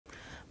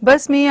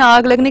बस में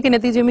आग लगने के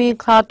नतीजे में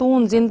एक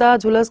खातून जिंदा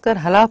झुलसकर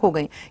हलाक हो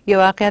गई। ये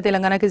वाकया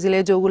तेलंगाना के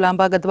जिले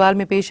जोगुलांबा-गद्वाल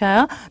में पेश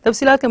आया।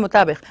 तफसीलात के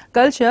मुताबिक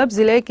कल शब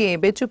जिले के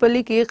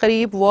बेचुपल्ली के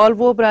करीब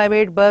वॉल्वो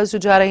प्राइवेट बस जो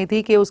जा रही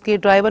थी कि उसके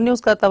ड्राइवर ने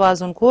उसका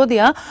तवाजुन खो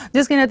दिया,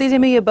 जिसके नतीजे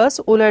में ये बस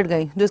उलट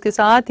गई, जिसके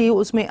साथ ही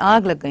उसमें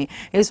आग लग गई।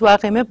 इस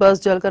वाकये में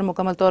बस जलकर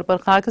मुकम्मल तौर पर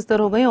खाकिस्तर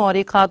हो गई और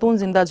एक खातून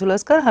जिंदा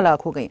झुलसकर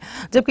हलाक हो गई,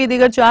 जबकि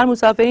दीगर 4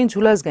 मुसाफिरीन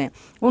झुलस गए।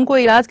 उनको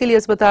इलाज के लिए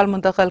अस्पताल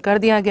मुंतकिल कर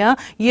दिया गया।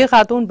 ये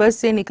खातून बस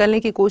से निकलने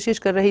की कोशिश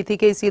कर रही थी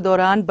कि इसी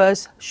दौरान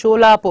बस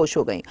शोला पोश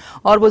हो गई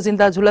और वो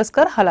जिंदा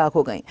झुलसकर हलाक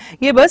हो गई।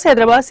 ये बस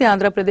हैदराबाद से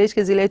आंध्र प्रदेश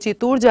के जिले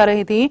चित्तूर जा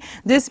रही थी,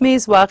 जिसमें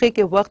इस वाकये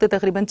के वक्त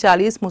तकरीबन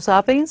 40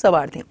 मुसाफिरीन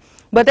सवार थे।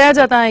 बताया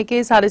जाता है कि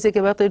इस हादसे के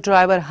वक्त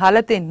ड्राइवर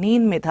हालत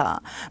नींद में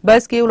था।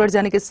 बस के उलट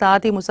जाने के साथ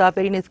ही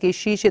मुसाफिरीन इसके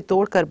शीशे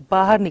तोड़कर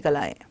बाहर निकल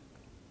आए।